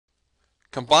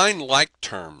Combine like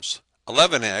terms.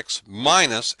 11x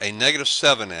minus a negative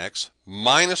 7x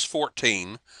minus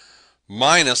 14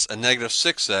 minus a negative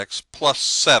 6x plus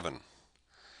 7.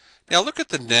 Now look at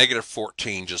the negative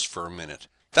 14 just for a minute.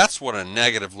 That's what a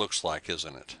negative looks like,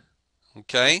 isn't it?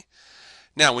 Okay?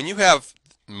 Now when you have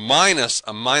minus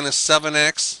a minus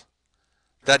 7x,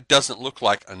 that doesn't look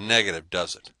like a negative,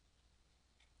 does it?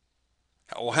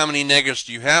 Well, how many negatives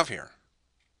do you have here?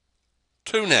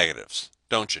 2 negatives,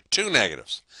 don't you? 2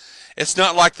 negatives. It's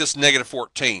not like this negative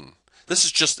 14. This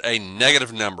is just a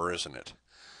negative number, isn't it?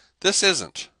 This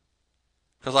isn't,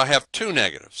 because I have 2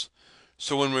 negatives.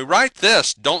 So when we write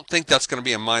this, don't think that's going to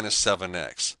be a minus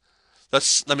 7x.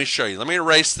 Let me show you. Let me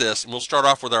erase this, and we'll start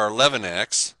off with our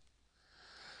 11x.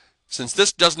 Since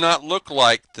this does not look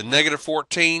like the negative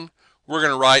 14, we're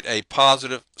going to write a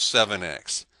positive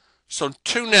 7x. So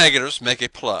 2 negatives make a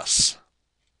plus.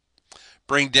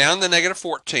 Bring down the negative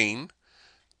 14.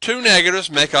 2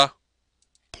 negatives make a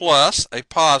plus, a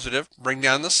positive. Bring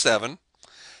down the 7.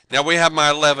 Now we have my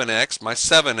 11x, my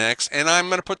 7x, and I'm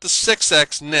going to put the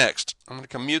 6x next. I'm going to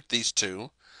commute these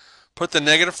two. Put the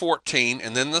negative 14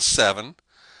 and then the 7.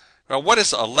 Now what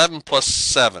is 11 plus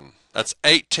 7? That's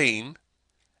 18.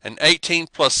 And 18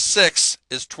 plus 6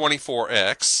 is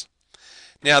 24x.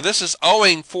 Now this is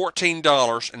owing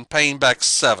 $14 and paying back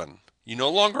 7. You no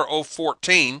longer owe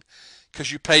 14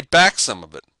 because you paid back some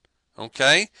of it.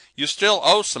 Okay? You still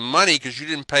owe some money because you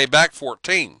didn't pay back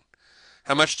 14.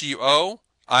 How much do you owe?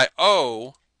 I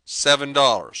owe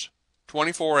 $7.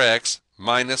 24x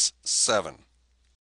minus 7.